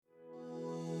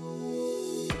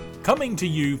Coming to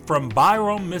you from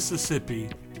Byram, Mississippi,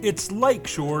 it's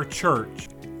Lakeshore Church.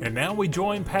 And now we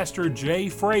join Pastor Jay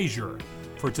Frazier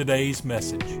for today's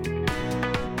message.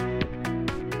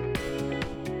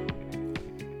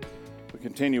 We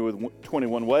continue with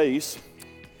 21 Ways.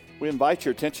 We invite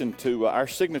your attention to our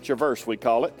signature verse, we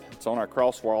call it. It's on our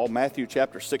cross wall, Matthew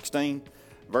chapter 16,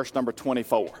 verse number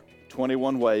 24.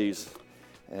 21 ways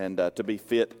and to be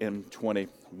fit in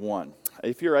 21.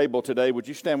 If you're able today, would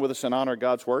you stand with us in honor of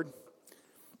God's Word?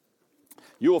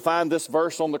 You will find this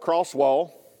verse on the cross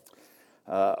wall.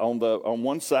 On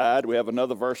one side, we have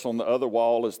another verse on the other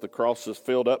wall as the crosses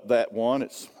filled up that one.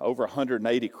 It's over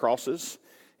 180 crosses.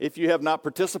 If you have not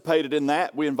participated in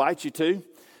that, we invite you to.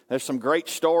 There's some great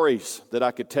stories that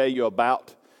I could tell you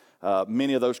about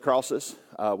many of those crosses.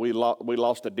 We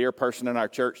lost a dear person in our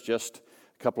church just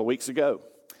a couple of weeks ago.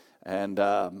 And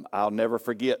I'll never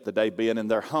forget the day being in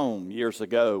their home years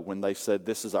ago when they said,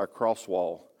 "This is our cross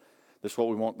wall. This is what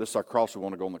we want. This is our cross. We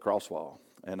want to go on the cross wall."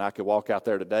 And I could walk out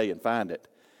there today and find it.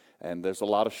 And there's a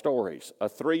lot of stories. A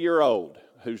 3-year-old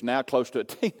who's now close to a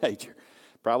teenager,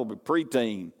 probably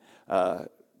preteen,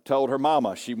 told her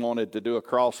mama she wanted to do a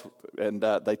cross. And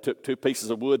they took 2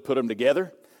 pieces of wood, put them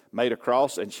together, made a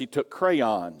cross, and she took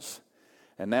crayons.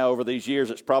 And now over these years,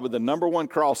 it's probably the number one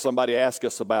cross somebody asks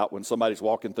us about when somebody's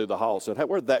walking through the hall. Said, "Hey,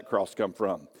 where'd that cross come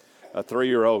from?" A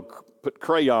 3-year-old put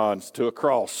crayons to a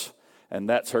cross, and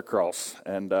that's her cross.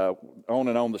 And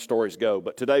on the stories go.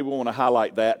 But today we want to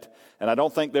highlight that. And I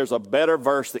don't think there's a better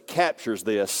verse that captures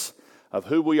this of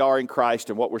who we are in Christ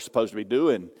and what we're supposed to be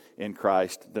doing in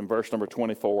Christ than verse number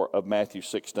 24 of Matthew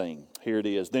 16. Here it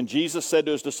is. "Then Jesus said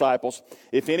to his disciples,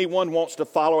 'If anyone wants to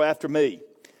follow after me,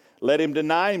 let him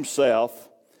deny himself,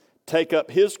 take up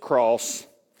his cross,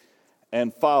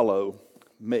 and follow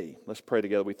me.'" Let's pray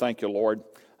together. We thank you, Lord.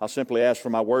 I'll simply ask for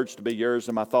my words to be yours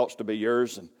and my thoughts to be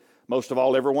yours. And most of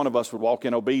all, every one of us would walk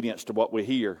in obedience to what we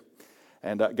hear.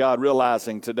 And God,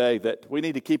 realizing today that we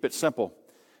need to keep it simple.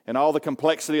 In all the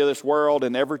complexity of this world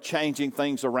and ever-changing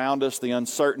things around us, the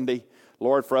uncertainty,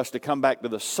 Lord, for us to come back to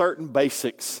the certain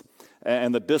basics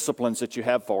and the disciplines that you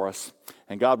have for us.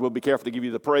 And God, we'll be careful to give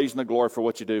you the praise and the glory for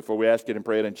what you do, for we ask it and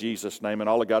pray it in Jesus' name. And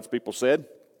all of God's people said,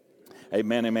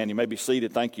 amen, amen. You may be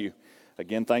seated. Thank you.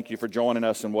 Again, thank you for joining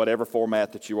us in whatever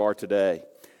format that you are today.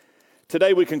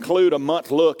 Today we conclude a month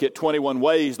look at 21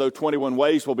 ways, though 21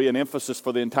 ways will be an emphasis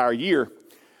for the entire year,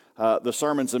 the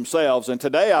sermons themselves. And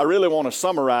today I really want to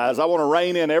summarize. I want to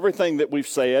rein in everything that we've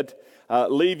said,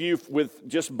 leave you with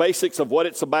just basics of what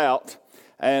it's about,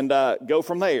 and go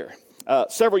from there.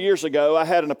 Several years ago, I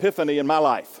had an epiphany in my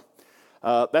life.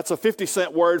 That's a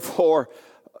 50-cent word for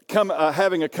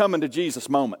having a coming to Jesus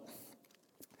moment.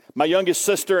 My youngest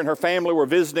sister and her family were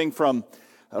visiting from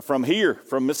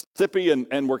Mississippi,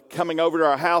 and were coming over to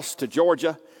our house to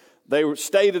Georgia. They were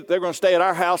going to stay at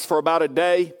our house for about a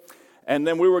day, and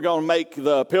then we were going to make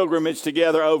the pilgrimage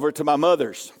together over to my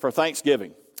mother's for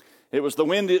Thanksgiving. It was the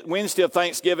Wednesday of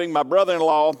Thanksgiving. My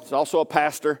brother-in-law is also a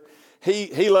pastor.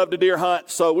 He loved to deer hunt,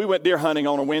 so we went deer hunting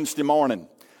on a Wednesday morning,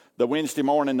 the Wednesday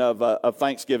morning of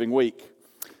Thanksgiving week.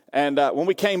 And when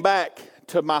we came back,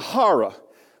 to my horror,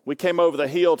 we came over the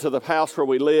hill to the house where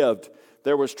we lived.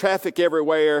 There was traffic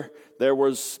everywhere. There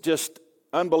was just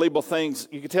unbelievable things.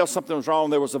 You could tell something was wrong.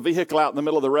 There was a vehicle out in the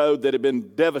middle of the road that had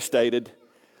been devastated.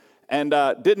 And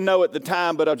didn't know at the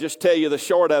time, but I'll just tell you the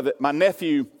short of it. My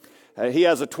nephew, he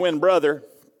has a twin brother.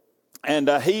 And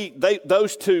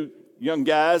those 2 young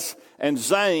guys and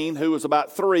Zane, who was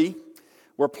about 3,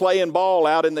 were playing ball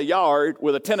out in the yard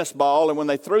with a tennis ball. And when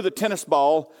they threw the tennis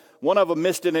ball, one of them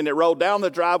missed it and it rolled down the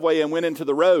driveway and went into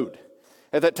the road.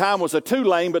 At that time was a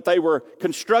 2-lane, but they were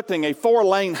constructing a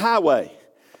 4-lane highway.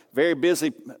 Very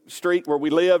busy street where we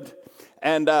lived.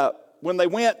 And when they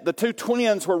went, the 2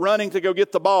 twins were running to go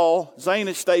get the ball. Zane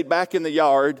had stayed back in the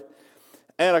yard.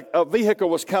 And a vehicle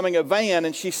was coming, a van,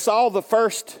 and she saw the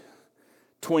first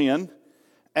twin.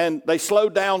 And they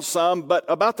slowed down some, but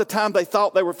about the time they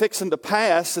thought they were fixing to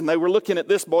pass and they were looking at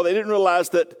this boy, they didn't realize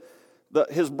that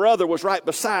his brother was right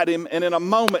beside him. And in a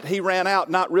moment, he ran out,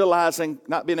 not realizing,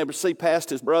 not being able to see past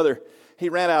his brother. He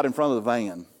ran out in front of the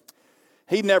van.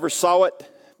 He never saw it.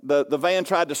 The van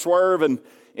tried to swerve and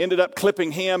ended up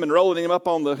clipping him and rolling him up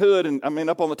on the hood,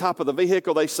 up on the top of the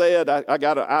vehicle, they said. I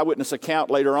got an eyewitness account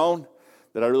later on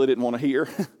that I really didn't want to hear.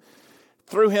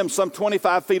 Threw him some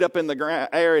 25 feet up in the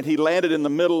air, and he landed in the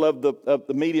middle of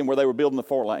the median where they were building the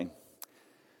 4-lane.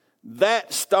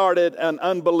 That started an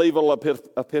unbelievable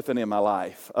epiphany in my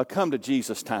life, a come to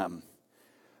Jesus time.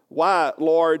 Why,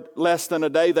 Lord, less than a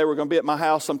day they were going to be at my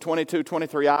house, some 22,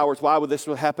 23 hours. Why would this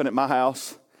happen at my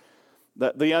house?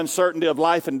 The uncertainty of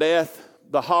life and death,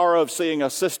 the horror of seeing a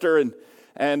sister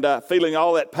and feeling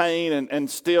all that pain, and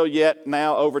still yet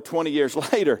now over 20 years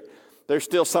later, there's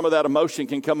still some of that emotion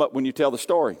can come up when you tell the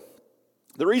story.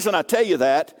 The reason I tell you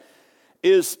that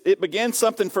is it began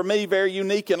something for me very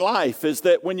unique in life, is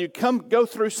that when you go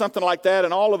through something like that,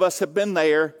 and all of us have been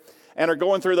there and are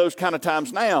going through those kind of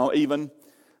times now even,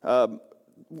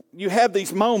 you have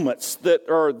these moments that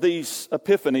are these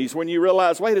epiphanies when you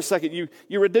realize, wait a second,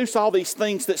 you reduce all these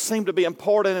things that seem to be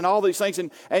important and all these things,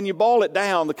 and you boil it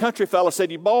down. The country fella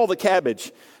said you boil the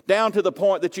cabbage down to the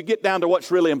point that you get down to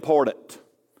what's really important.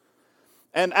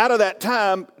 And out of that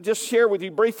time, just share with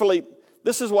you briefly,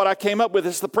 this is what I came up with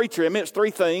as the preacher. I mean, it's three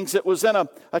things. It was in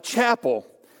a chapel.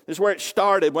 This is where it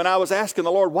started when I was asking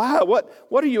the Lord, why?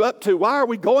 What are you up to? Why are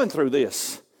we going through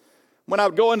this? When I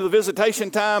would go into the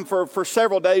visitation time for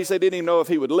several days, they didn't even know if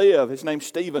he would live. His name's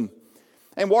Stephen.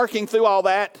 And working through all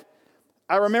that,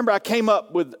 I remember I came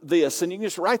up with this, and you can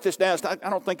just write this down. I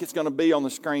don't think it's going to be on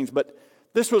the screens, but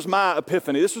this was my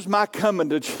epiphany. This was my coming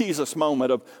to Jesus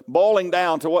moment of boiling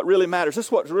down to what really matters. This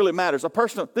is what really matters.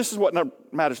 This is what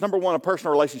matters. Number one, a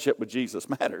personal relationship with Jesus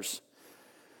matters.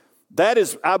 That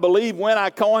is, I believe, when I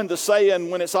coined the saying,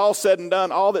 when it's all said and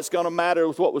done, all that's going to matter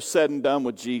is what was said and done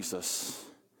with Jesus.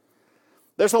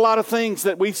 There's a lot of things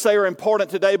that we say are important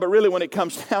today, but really when it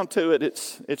comes down to it,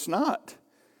 it's not.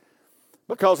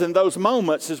 Because in those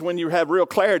moments is when you have real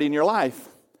clarity in your life.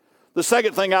 The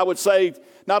second thing I would say,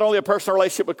 not only a personal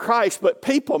relationship with Christ, but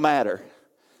people matter.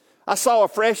 I saw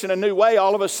afresh in a new way,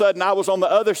 all of a sudden I was on the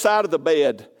other side of the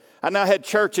bed. I now had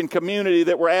church and community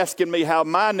that were asking me how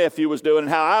my nephew was doing and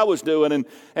how I was doing, and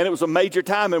it was a major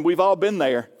time, and we've all been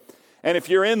there. And if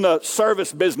you're in the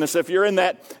service business, if you're in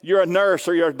that, you're a nurse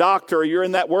or you're a doctor or you're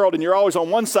in that world and you're always on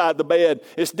one side of the bed,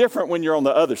 it's different when you're on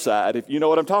the other side, if you know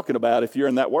what I'm talking about, if you're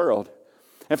in that world.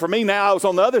 And for me now, I was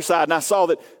on the other side and I saw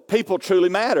that people truly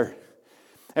matter.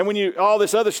 And when all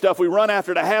this other stuff, we run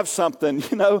after to have something,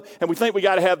 and we think we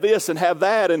got to have this and have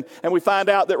that, and we find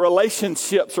out that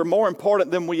relationships are more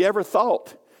important than we ever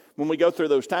thought when we go through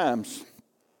those times.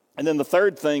 And then the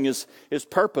third thing is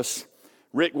purpose.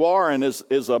 Rick Warren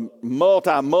is a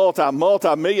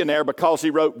multi-millionaire because he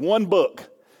wrote one book,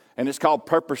 and it's called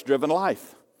Purpose Driven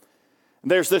Life. And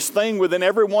there's this thing within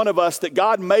every one of us that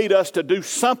God made us to do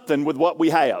something with what we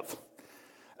have.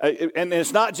 And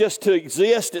it's not just to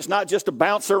exist, it's not just to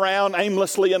bounce around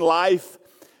aimlessly in life.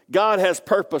 God has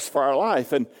purpose for our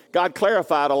life, and God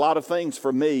clarified a lot of things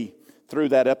for me through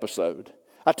that episode.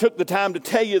 I took the time to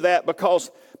tell you that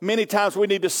because many times we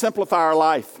need to simplify our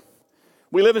life.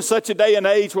 We live in such a day and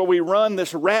age where we run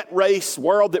this rat race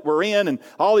world that we're in and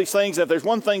all these things. If there's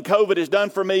one thing COVID has done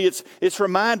for me, it's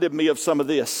reminded me of some of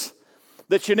this.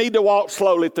 That you need to walk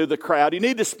slowly through the crowd. You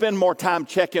need to spend more time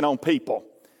checking on people.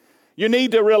 You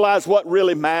need to realize what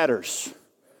really matters.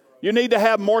 You need to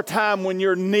have more time when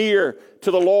you're near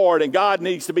to the Lord, and God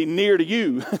needs to be near to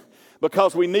you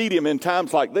because we need Him in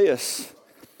times like this.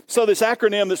 So this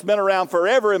acronym that's been around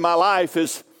forever in my life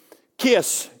is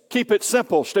KISS. Keep it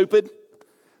simple, stupid.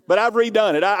 But I've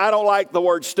redone it. I don't like the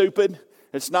word stupid.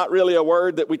 It's not really a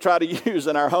word that we try to use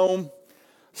in our home.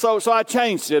 So I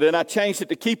changed it, and I changed it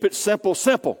to keep it simple,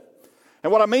 simple.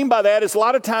 And what I mean by that is a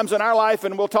lot of times in our life,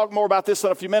 and we'll talk more about this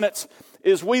in a few minutes,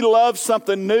 is we love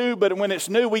something new, but when it's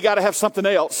new, we got to have something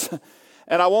else.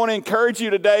 And I want to encourage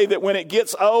you today that when it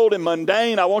gets old and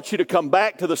mundane, I want you to come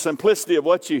back to the simplicity of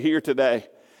what you hear today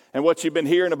and what you've been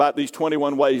hearing about these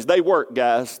 21 ways. They work,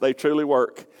 guys. They truly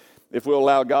work if we'll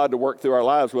allow God to work through our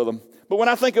lives with them. But when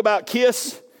I think about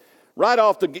KISS, right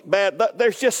off the bat,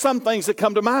 there's just some things that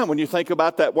come to mind when you think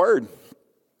about that word.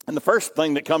 And the first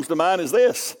thing that comes to mind is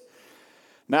this.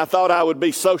 Now, I thought I would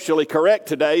be socially correct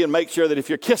today and make sure that if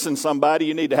you're kissing somebody,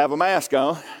 you need to have a mask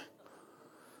on.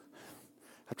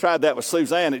 I tried that with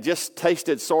Suzanne. It just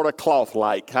tasted sort of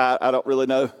cloth-like. I don't really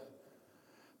know.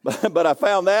 But I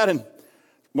found that, and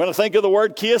when I think of the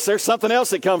word kiss, there's something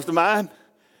else that comes to mind.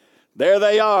 There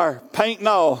they are, paint and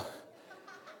all.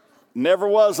 Never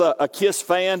was a KISS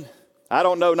fan. I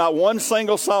don't know not one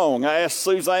single song. I asked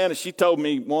Suzanne, and she told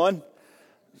me one.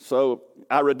 So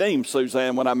I redeemed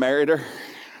Suzanne when I married her.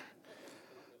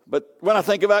 But when I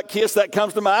think about KISS, that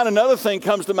comes to mind. Another thing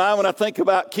comes to mind when I think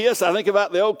about KISS. I think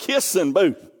about the old kissing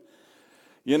booth.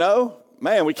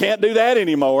 Man, we can't do that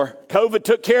anymore. COVID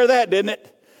took care of that, didn't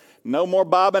it? No more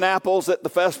bobbing apples at the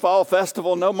fall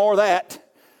festival. No more of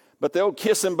that. But the old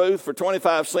kissing booth for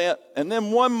 25 cents. And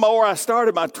then one more. I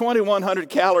started my 2,100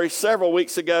 calories several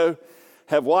weeks ago.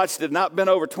 Have watched it, not been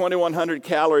over 2,100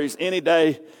 calories any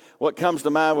day. What comes to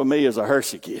mind with me is a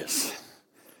Hershey Kiss.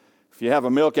 If you have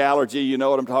a milk allergy, you know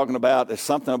what I'm talking about. There's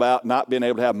something about not being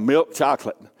able to have milk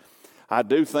chocolate. I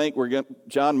do think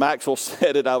John Maxwell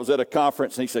said it. I was at a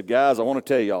conference and he said, guys, I want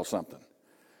to tell y'all something.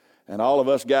 And all of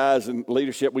us guys in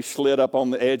leadership, we slid up on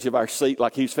the edge of our seat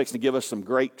like he was fixing to give us some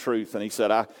great truth. And he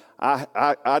said,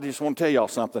 I just want to tell y'all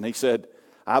something. He said,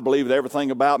 I believe that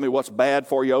everything about me, what's bad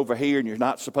for you over here and you're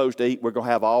not supposed to eat, we're going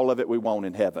to have all of it we want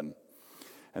in heaven.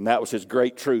 And that was his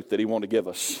great truth that he wanted to give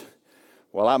us.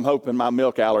 Well, I'm hoping my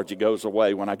milk allergy goes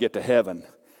away when I get to heaven.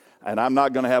 And I'm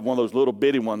not going to have one of those little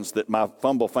bitty ones that my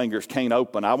fumble fingers can't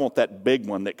open. I want that big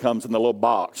one that comes in the little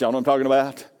box. Y'all know what I'm talking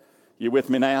about? You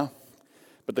with me now?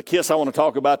 But the kiss I want to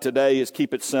talk about today is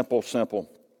keep it simple, simple.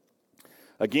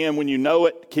 Again, when you know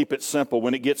it, keep it simple.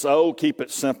 When it gets old, keep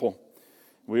it simple.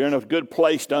 We're in a good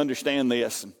place to understand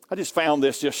this. I just found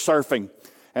this just surfing,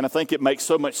 and I think it makes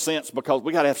so much sense because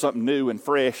we got to have something new and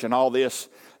fresh and all this.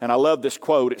 And I love this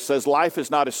quote. It says, life is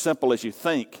not as simple as you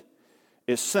think.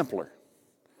 It's simpler.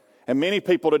 And many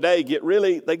people today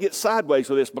get sideways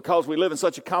with this because we live in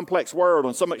such a complex world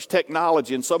and so much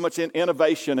technology and so much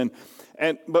innovation.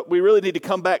 But we really need to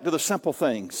come back to the simple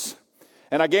things.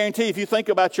 And I guarantee if you think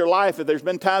about your life, if there's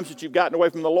been times that you've gotten away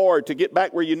from the Lord, to get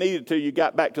back where you needed to, you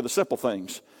got back to the simple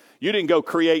things. You didn't go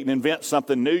create and invent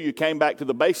something new. You came back to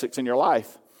the basics in your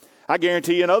life. I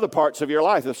guarantee you in other parts of your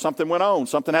life, if something went on,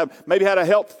 maybe had a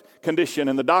health condition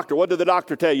and the doctor, what did the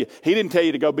doctor tell you? He didn't tell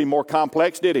you to go be more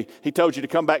complex, did he? He told you to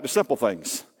come back to simple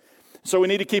things. So we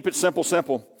need to keep it simple,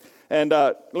 simple. And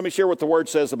let me share what the Word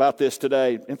says about this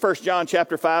today. In 1 John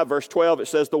chapter 5, verse 12, it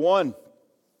says, the one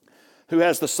who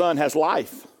has the Son has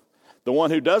life. The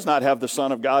one who does not have the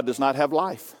Son of God does not have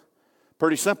life.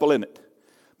 Pretty simple, isn't it?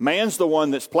 Man's the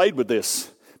one that's played with this.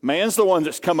 Man's the one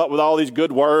that's come up with all these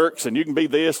good works, and you can be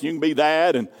this, you can be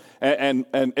that, and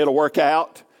it'll work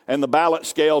out, and the balance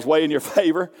scales way in your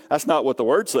favor. That's not what the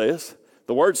Word says.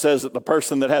 The Word says that the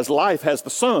person that has life has the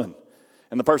Son,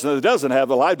 and the person that doesn't have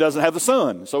the life doesn't have the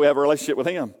Son. So we have a relationship with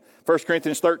Him. 1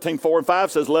 Corinthians 13, 4 and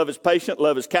 5 says, love is patient,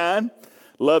 love is kind.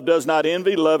 Love does not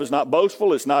envy, love is not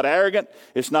boastful, it's not arrogant,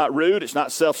 it's not rude, it's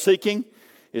not self-seeking,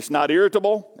 it's not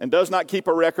irritable, and does not keep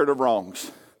a record of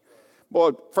wrongs.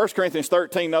 Boy, 1 Corinthians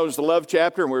 13 knows the love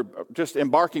chapter, and we're just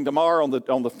embarking tomorrow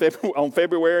on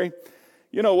February.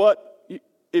 You know what?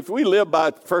 If we lived by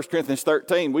 1 Corinthians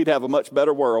 13, we'd have a much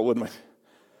better world, wouldn't we?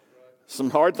 Some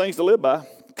hard things to live by.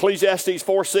 Ecclesiastes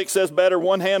 4:6 says, better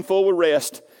one handful with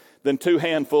rest than two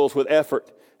handfuls with effort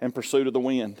and pursuit of the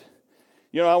wind.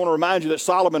 You know, I want to remind you that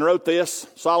Solomon wrote this.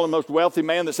 Solomon, the most wealthy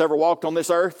man that's ever walked on this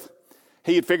earth.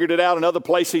 He had figured it out. Another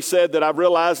place he said that I've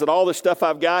realized that all this stuff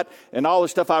I've got and all the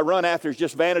stuff I run after is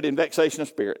just vanity and vexation of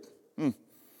spirit.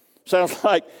 Sounds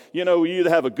like, you know, we either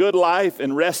have a good life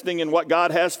and resting in what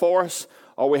God has for us,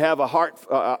 or we have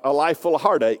a life full of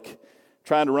heartache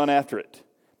trying to run after it.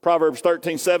 Proverbs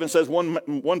 13:7 says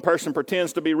one person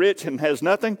pretends to be rich and has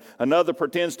nothing. Another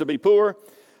pretends to be poor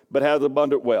but has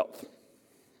abundant wealth.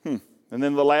 And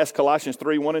then the last, Colossians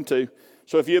 3:1 and 2.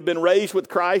 So if you have been raised with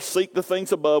Christ, seek the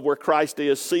things above where Christ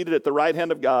is, seated at the right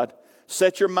hand of God.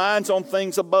 Set your minds on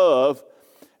things above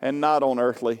and not on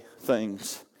earthly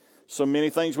things. So many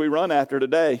things we run after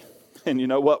today, and you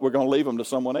know what? We're going to leave them to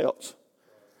someone else.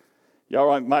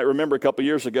 Y'all might remember a couple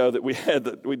years ago that we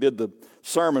did the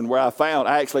sermon where I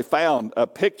actually found a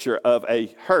picture of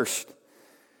a hearse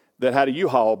that had a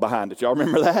U-Haul behind it. Y'all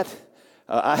remember that?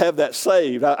 I have that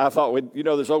saved. I thought,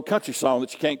 there's an old country song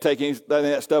that you can't take any of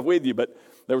that stuff with you, but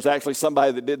there was actually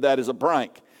somebody that did that as a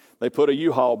prank. They put a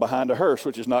U-Haul behind a hearse,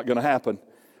 which is not going to happen.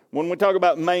 When we talk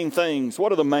about main things,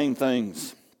 what are the main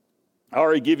things? I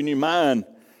already given you mine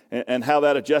and how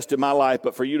that adjusted my life,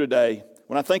 but for you today,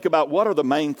 when I think about what are the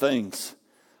main things,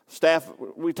 staff,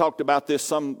 we talked about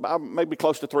this maybe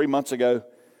close to 3 months ago. It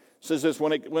says this,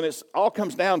 when it all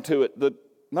comes down to it, the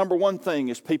number one thing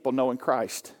is people knowing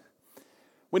Christ.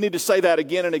 We need to say that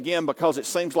again and again because it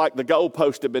seems like the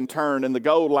goalposts have been turned and the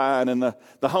goal line and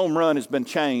the home run has been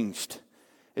changed.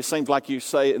 It seems like you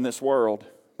say it in this world.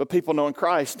 But people knowing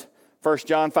Christ, 1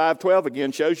 John 5:12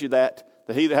 again shows you that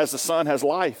he that has the Son has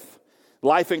life.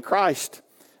 Life in Christ.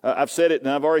 I've said it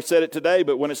and I've already said it today,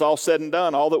 but when it's all said and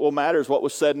done, all that will matter is what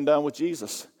was said and done with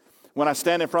Jesus. When I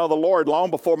stand in front of the Lord,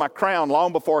 long before my crown,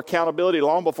 long before accountability,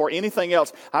 long before anything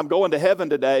else, I'm going to heaven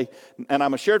today, and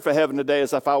I'm assured for heaven today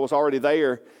as if I was already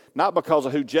there, not because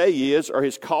of who Jay is or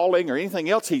his calling or anything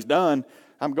else he's done.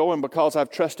 I'm going because I've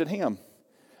trusted him.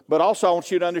 But also I want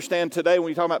you to understand today when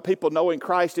you talk about people knowing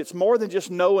Christ, it's more than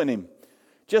just knowing him,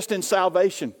 just in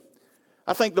salvation.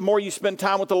 I think the more you spend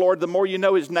time with the Lord, the more you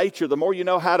know his nature, the more you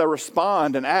know how to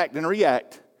respond and act and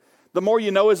react. The more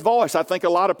you know his voice. I think a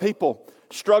lot of people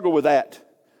struggle with that.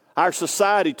 Our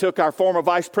society took our former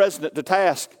vice president to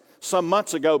task some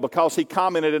months ago because he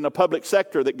commented in the public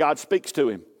sector that God speaks to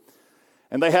him.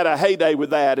 And they had a heyday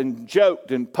with that and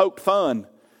joked and poked fun.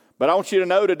 But I want you to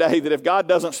know today that if God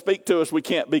doesn't speak to us, we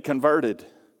can't be converted.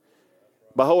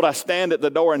 Behold, I stand at the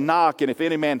door and knock, and if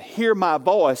any man hear my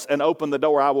voice and open the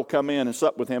door, I will come in and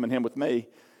sup with him and him with me.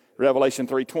 Revelation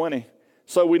 3:20.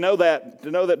 So we know that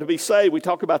to be saved, we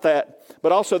talk about that.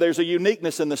 But also there's a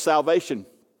uniqueness in the salvation.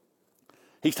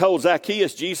 He told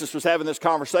Zacchaeus, Jesus was having this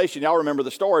conversation. Y'all remember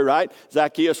the story, right?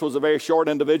 Zacchaeus was a very short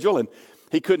individual, and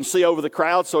he couldn't see over the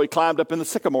crowd, so he climbed up in the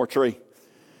sycamore tree.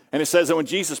 And it says that when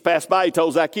Jesus passed by, he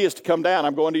told Zacchaeus to come down.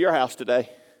 I'm going to your house today.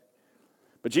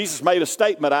 But Jesus made a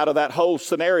statement out of that whole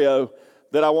scenario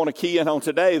that I want to key in on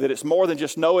today, that it's more than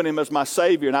just knowing him as my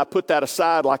Savior, and I put that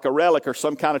aside like a relic or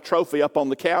some kind of trophy up on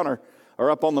the counter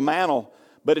or up on the mantle,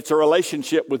 but it's a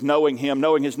relationship with knowing him,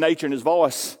 knowing his nature and his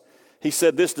voice. He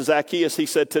said this to Zacchaeus. He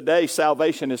said, today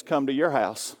salvation has come to your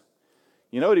house.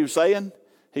 You know what he was saying?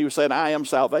 He was saying, I am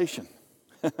salvation.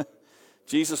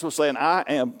 Jesus was saying, I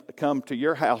am come to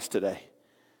your house today.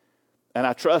 And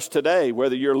I trust today,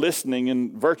 whether you're listening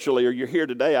and virtually or you're here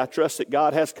today, I trust that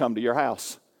God has come to your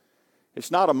house.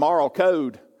 It's not a moral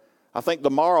code. I think the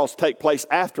morals take place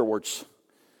afterwards.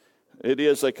 It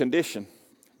is a condition.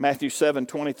 Matthew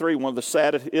 7:23, one of the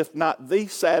saddest, if not the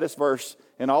saddest verse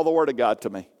in all the Word of God to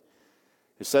me.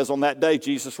 It says, on that day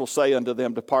Jesus will say unto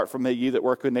them, depart from me, ye that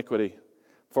work iniquity,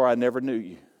 for I never knew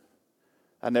you.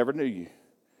 I never knew you.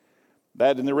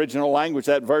 That in the original language,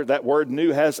 that word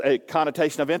knew has a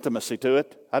connotation of intimacy to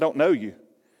it. I don't know you.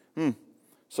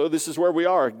 So this is where we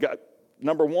are.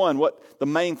 Number one, the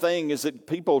main thing is that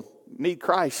people need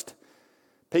Christ.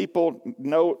 People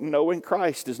knowing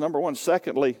Christ is number one.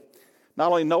 Secondly, not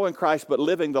only knowing Christ, but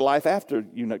living the life after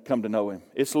you come to know him.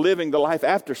 It's living the life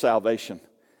after salvation.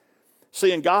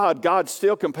 See, in God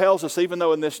still compels us, even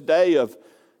though in this day of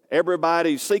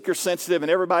everybody seeker sensitive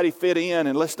and everybody fit in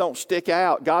and let's don't stick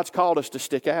out. God's called us to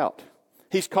stick out.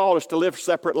 He's called us to live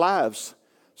separate lives.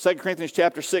 2 Corinthians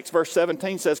chapter 6 verse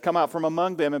 17 says, come out from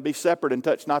among them and be separate and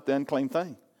touch not the unclean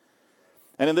thing.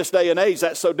 And in this day and age,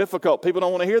 that's so difficult. People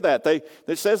don't want to hear that.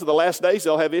 It says in the last days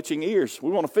they'll have itching ears.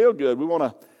 We want to feel good. We want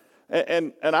to,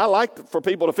 and I like for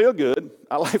people to feel good.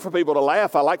 I like for people to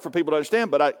laugh. I like for people to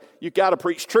understand, but you've got to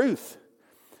preach truth.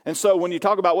 And so when you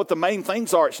talk about what the main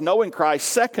things are, it's knowing Christ.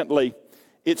 Secondly,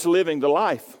 it's living the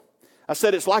life. I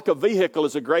said it's like a vehicle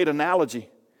is a great analogy.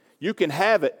 You can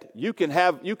have it. You can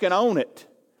own it.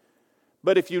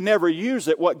 But if you never use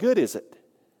it, what good is it?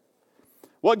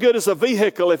 What good is a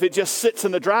vehicle if it just sits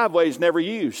in the driveway, is never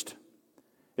used?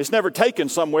 It's never taken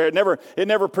somewhere. It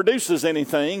never produces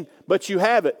anything, but you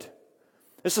have it.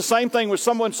 It's the same thing with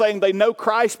someone saying they know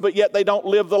Christ, but yet they don't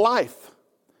live the life.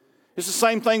 It's the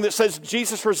same thing that says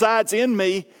Jesus resides in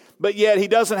me, but yet he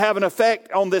doesn't have an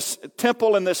effect on this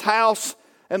temple and this house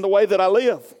and the way that I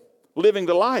live, living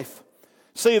the life.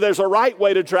 See, there's a right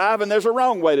way to drive and there's a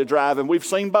wrong way to drive, and we've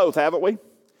seen both, haven't we?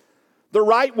 The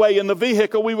right way in the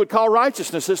vehicle we would call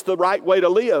righteousness. It's the right way to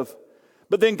live.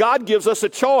 But then God gives us a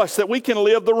choice that we can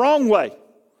live the wrong way.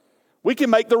 We can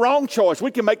make the wrong choice.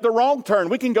 We can make the wrong turn.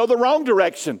 We can go the wrong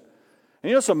direction. And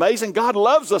you know, it's amazing. God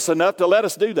loves us enough to let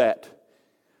us do that.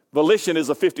 Volition is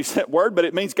a 50-cent word, but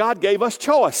it means God gave us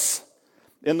choice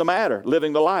in the matter,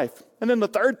 living the life. And then the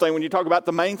third thing, when you talk about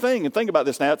the main thing, and think about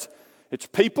this now, it's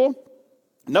people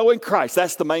knowing Christ.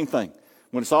 That's the main thing.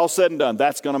 When it's all said and done,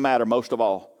 that's going to matter most of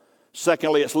all.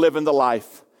 Secondly, it's living the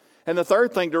life. And the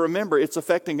third thing to remember, it's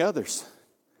affecting others.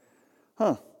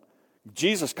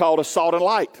 Jesus called us salt and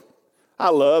light.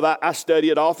 I study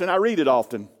it often. I read it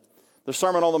often. The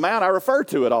Sermon on the Mount, I refer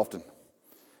to it often.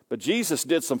 But Jesus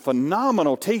did some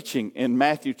phenomenal teaching in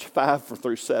Matthew 5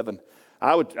 through 7.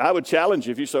 I would challenge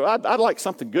you if you say, I'd like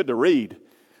something good to read.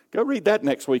 Go read that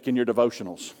next week in your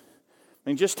devotionals. I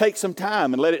mean, just take some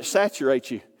time and let it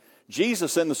saturate you.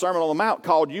 Jesus in the Sermon on the Mount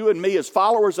called you and me as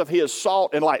followers of his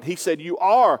salt and light. He said, you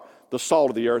are the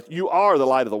salt of the earth. You are the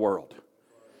light of the world.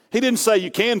 He didn't say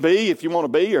you can be if you want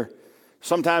to be, or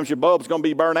sometimes your bulb's going to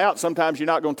be burnt out. Sometimes you're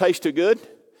not going to taste too good.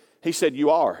 He said you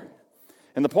are.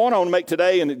 And the point I want to make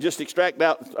today, and just extract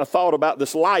out a thought about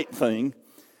this light thing,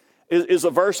 is a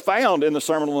verse found in the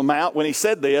Sermon on the Mount when he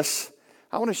said this.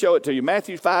 I want to show it to you.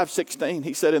 Matthew 5:16,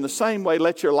 he said, in the same way,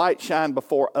 let your light shine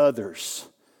before others,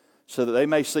 so that they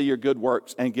may see your good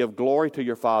works and give glory to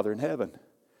your Father in heaven.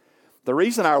 The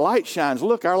reason our light shines,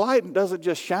 look, our light doesn't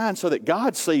just shine so that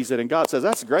God sees it and God says,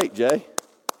 that's great, Jay.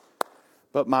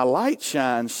 But my light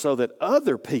shines so that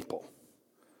other people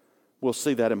will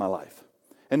see that in my life.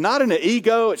 And not in an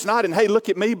ego, it's not in, hey, look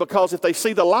at me, because if they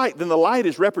see the light, then the light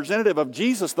is representative of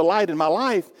Jesus, the light in my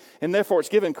life, and therefore it's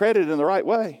given credit in the right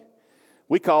way.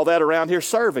 We call that around here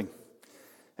serving.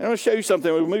 And I'm going to show you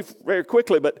something. We'll move very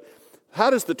quickly, but How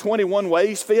does the 21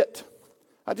 ways fit?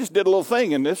 I just did a little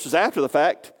thing, and this is after the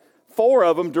fact. 4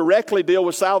 of them directly deal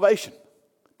with salvation.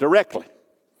 Directly.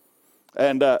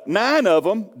 And 9 of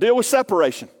them deal with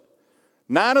separation.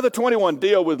 9 of the 21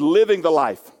 deal with living the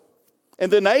life.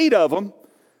 And then 8 of them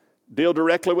deal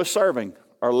directly with serving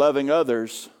or loving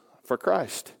others for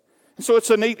Christ. And so it's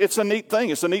a neat thing.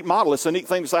 It's a neat model. It's a neat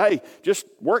thing to say, hey, just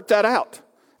work that out.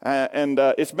 And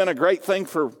it's been a great thing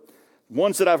for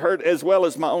ones that I've heard as well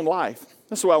as my own life.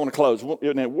 This is where I want to close.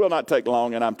 It will not take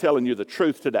long, and I'm telling you the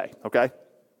truth today, okay?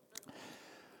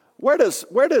 Where does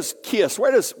KISS,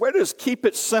 where does keep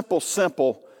it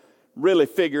simple really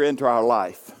figure into our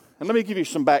life? And let me give you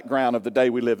some background of the day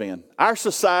we live in. Our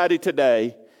society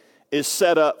today is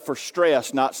set up for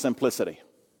stress, not simplicity.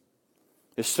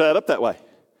 It's set up that way.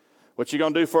 What you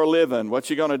going to do for a living? What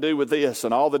you going to do with this?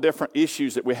 And all the different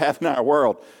issues that we have in our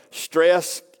world.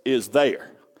 Stress is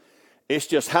there. It's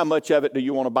just how much of it do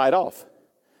you want to bite off?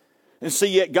 And see,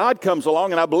 yet God comes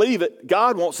along, and I believe it.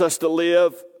 God wants us to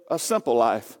live a simple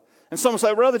life. And someone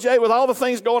say, Brother Jay, with all the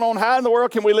things going on, how in the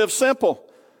world can we live simple?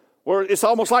 Well, it's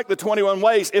almost like the 21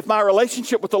 ways. If my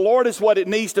relationship with the Lord is what it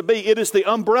needs to be, it is the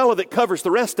umbrella that covers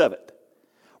the rest of it.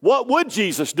 What would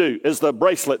Jesus do is the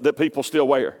bracelet that people still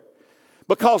wear.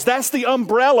 Because that's the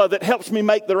umbrella that helps me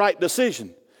make the right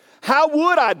decision. How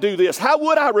would I do this? How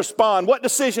would I respond? What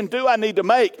decision do I need to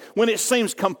make? When it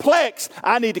seems complex,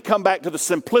 I need to come back to the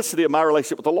simplicity of my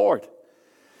relationship with the Lord.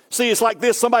 See, it's like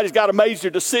this. Somebody's got a major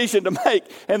decision to make,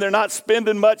 and they're not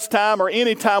spending much time or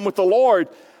any time with the Lord.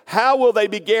 How will they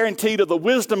be guaranteed of the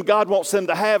wisdom God wants them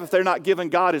to have if they're not giving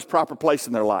God his proper place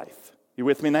in their life? You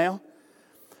with me now?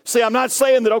 See, I'm not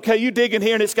saying that, okay, you dig in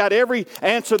here and it's got every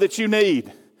answer that you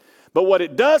need. But what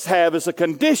it does have is a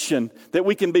condition that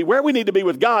we can be where we need to be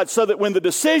with God so that when the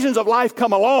decisions of life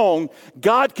come along,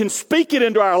 God can speak it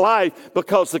into our life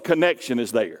because the connection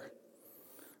is there.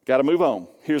 Got to move on.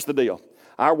 Here's the deal.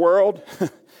 Our world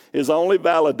is only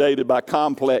validated by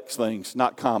complex things,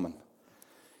 not common.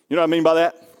 You know what I mean by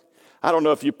that? I don't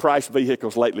know if you've priced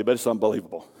vehicles lately, but it's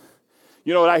unbelievable.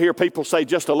 You know what I hear people say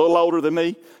just a little older than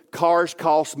me? Cars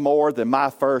cost more than my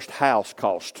first house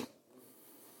cost.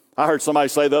 I heard somebody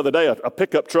say the other day, a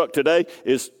pickup truck today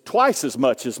is twice as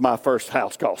much as my first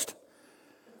house cost.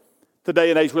 The day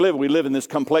and age we live in this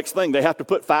complex thing. They have to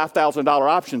put $5,000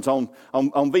 options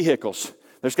on vehicles.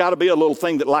 There's got to be a little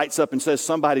thing that lights up and says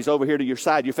somebody's over here to your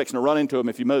side. You're fixing to run into them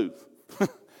if you move. I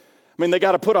mean, they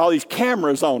got to put all these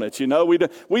cameras on it, you know. We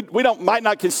might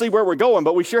not can see where we're going,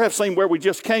 but we sure have seen where we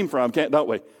just came from, don't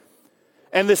we?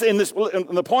 And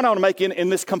the point I want to make in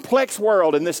this complex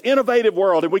world, in this innovative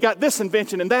world, and we got this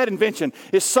invention and that invention,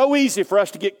 it's so easy for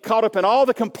us to get caught up in all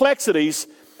the complexities,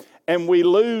 and we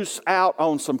lose out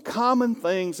on some common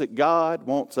things that God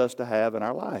wants us to have in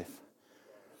our life.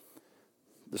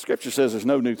 The scripture says there's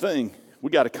no new thing. We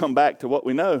got to come back to what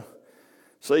we know.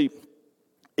 See,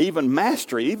 even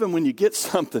mastery, even when you get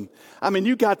something, I mean,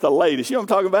 you got the latest. You know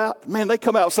what I'm talking about? Man, they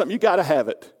come out with something, you got to have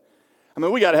it. I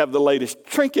mean, we got to have the latest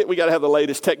trinket. We got to have the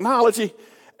latest technology.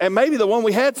 And maybe the one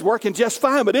we had is working just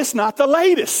fine, but it's not the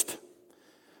latest.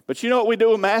 But you know what we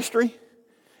do with mastery?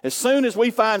 As soon as we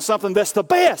find something that's the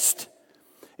best,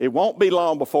 it won't be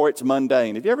long before it's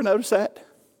mundane. Have you ever noticed that?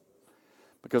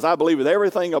 Because I believe with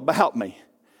everything about me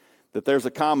that there's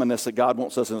a commonness that God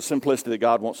wants us and a simplicity that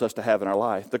God wants us to have in our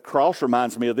life. The cross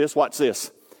reminds me of this. Watch this.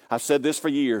 I've said this for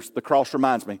years. The cross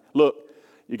reminds me. Look,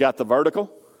 you got the vertical.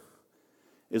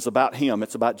 It's about him.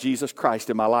 It's about Jesus Christ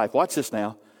in my life. Watch this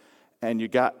now. And you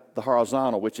got the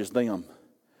horizontal, which is them.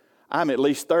 I'm at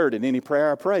least third in any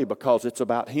prayer I pray because it's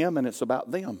about him and it's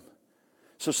about them.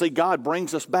 So see, God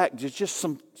brings us back to just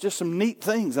some neat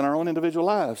things in our own individual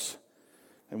lives.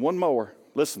 And one more.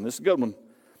 Listen, this is a good one.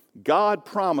 God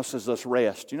promises us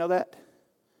rest. You know that?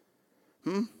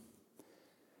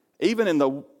 Even in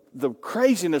the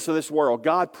craziness of this world,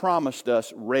 God promised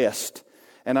us rest.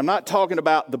 And I'm not talking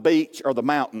about the beach or the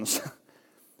mountains.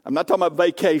 I'm not talking about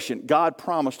vacation. God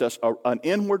promised us an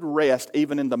inward rest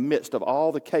even in the midst of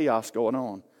all the chaos going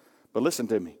on. But listen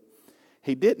to me.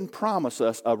 He didn't promise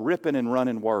us a ripping and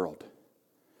running world.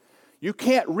 You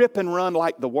can't rip and run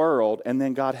like the world and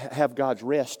then have God's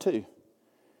rest too.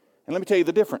 And let me tell you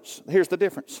the difference. Here's the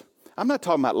difference. I'm not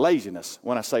talking about laziness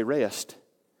when I say rest,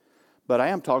 but I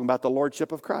am talking about the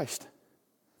lordship of Christ.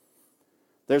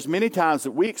 There's many times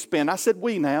that we expend, I said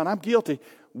we now, and I'm guilty,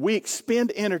 we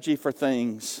expend energy for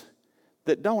things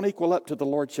that don't equal up to the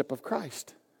lordship of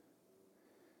Christ.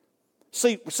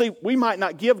 See, we might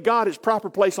not give God his proper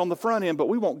place on the front end, but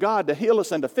we want God to heal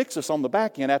us and to fix us on the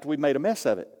back end after we've made a mess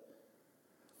of it.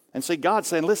 And see, God's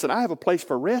saying, listen, I have a place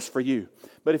for rest for you.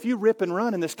 But if you rip and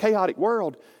run in this chaotic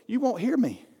world, you won't hear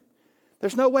me.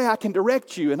 There's no way I can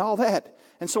direct you and all that.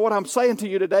 And so what I'm saying to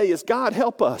you today is, God,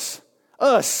 help us,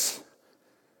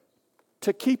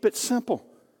 to keep it simple.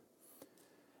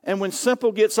 And when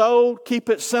simple gets old, keep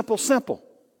it simple, simple.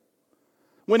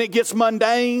 When it gets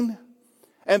mundane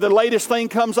and the latest thing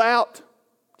comes out,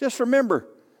 just remember,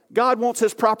 God wants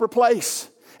His proper place,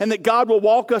 and that God will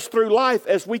walk us through life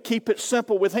as we keep it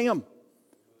simple with Him.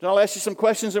 And I'll ask you some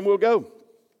questions and we'll go.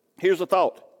 Here's a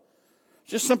thought.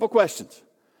 Just simple questions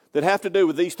that have to do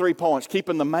with these 3 points,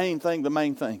 keeping the main thing the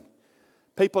main thing.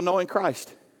 People knowing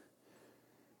Christ.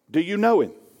 Do you know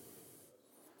Him?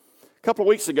 A couple of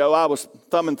weeks ago, I was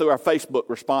thumbing through our Facebook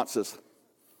responses,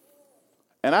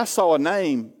 and I saw a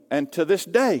name, and to this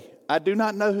day, I do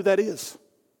not know who that is.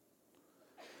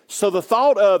 So the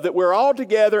thought of that we're all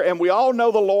together and we all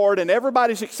know the Lord and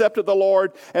everybody's accepted the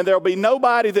Lord, and there'll be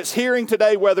nobody that's hearing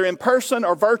today, whether in person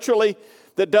or virtually,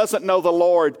 that doesn't know the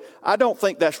Lord, I don't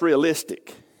think that's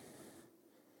realistic.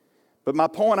 But my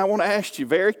point, I want to ask you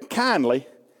very kindly,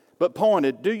 but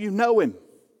pointed, do you know Him?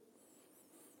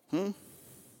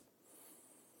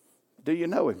 Do you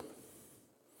know Him?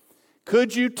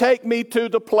 Could you take me to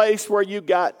the place where you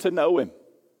got to know Him?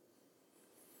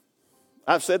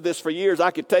 I've said this for years.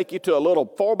 I could take you to a little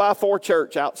 4x4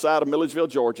 church outside of Milledgeville,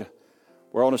 Georgia,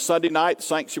 where on a Sunday night, the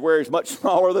sanctuary is much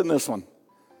smaller than this one.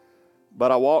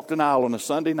 But I walked an aisle on a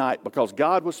Sunday night because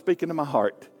God was speaking to my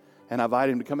heart, and I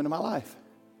invited Him to come into my life.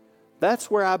 That's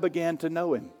where I began to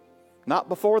know Him. Not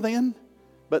before then,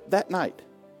 but that night.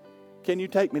 Can you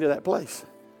take me to that place?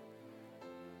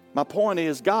 My point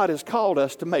is, God has called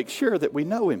us to make sure that we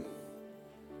know Him.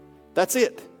 That's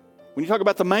it. When you talk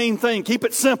about the main thing, keep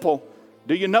it simple.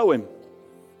 Do you know Him?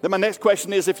 Then my next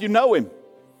question is, if you know Him,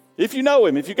 if you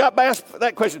got past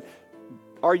that question,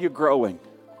 are you growing?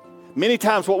 Many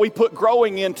times what we put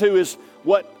growing into is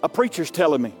what a preacher's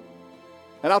telling me.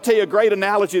 And I'll tell you a great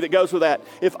analogy that goes with that.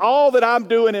 If all that I'm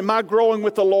doing in my growing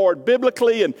with the Lord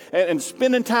biblically and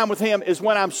spending time with Him is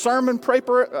when I'm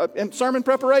in sermon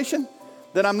preparation,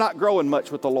 then I'm not growing much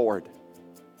with the Lord.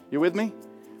 You with me?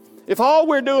 If all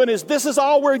we're doing is this is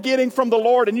all we're getting from the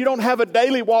Lord, and you don't have a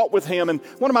daily walk with Him, and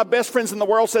one of my best friends in the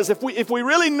world says if we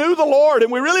really knew the Lord and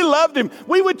we really loved Him,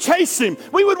 we would chase Him.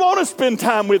 We would want to spend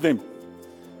time with Him.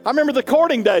 I remember the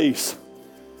courting days.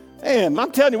 And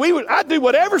I'm telling you, I'd do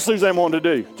whatever Suzanne wanted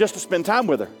to do just to spend time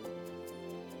with her.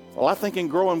 Well, I think in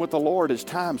growing with the Lord is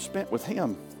time spent with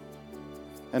Him,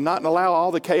 and not allow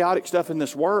all the chaotic stuff in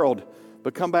this world,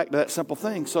 but come back to that simple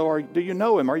thing. So do you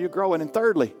know Him? Are you growing? And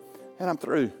thirdly, and I'm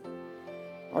through,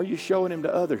 are you showing Him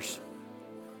to others?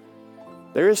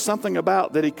 There is something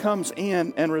about that He comes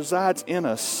in and resides in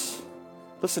us.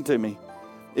 Listen to me.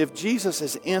 If Jesus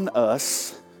is in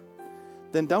us,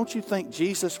 then don't you think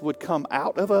Jesus would come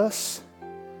out of us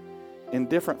in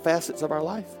different facets of our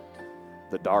life?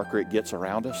 The darker it gets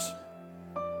around us,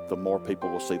 the more people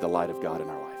will see the light of God in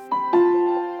our life.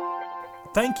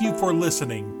 Thank you for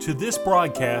listening to this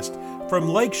broadcast from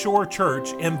Lakeshore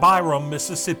Church in Byram,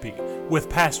 Mississippi, with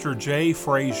Pastor Jay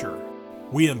Frazier.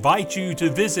 We invite you to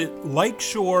visit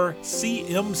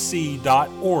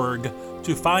lakeshorecmc.org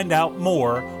to find out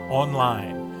more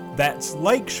online. That's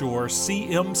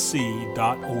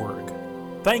lakeshorecmc.org.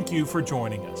 Thank you for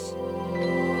joining us.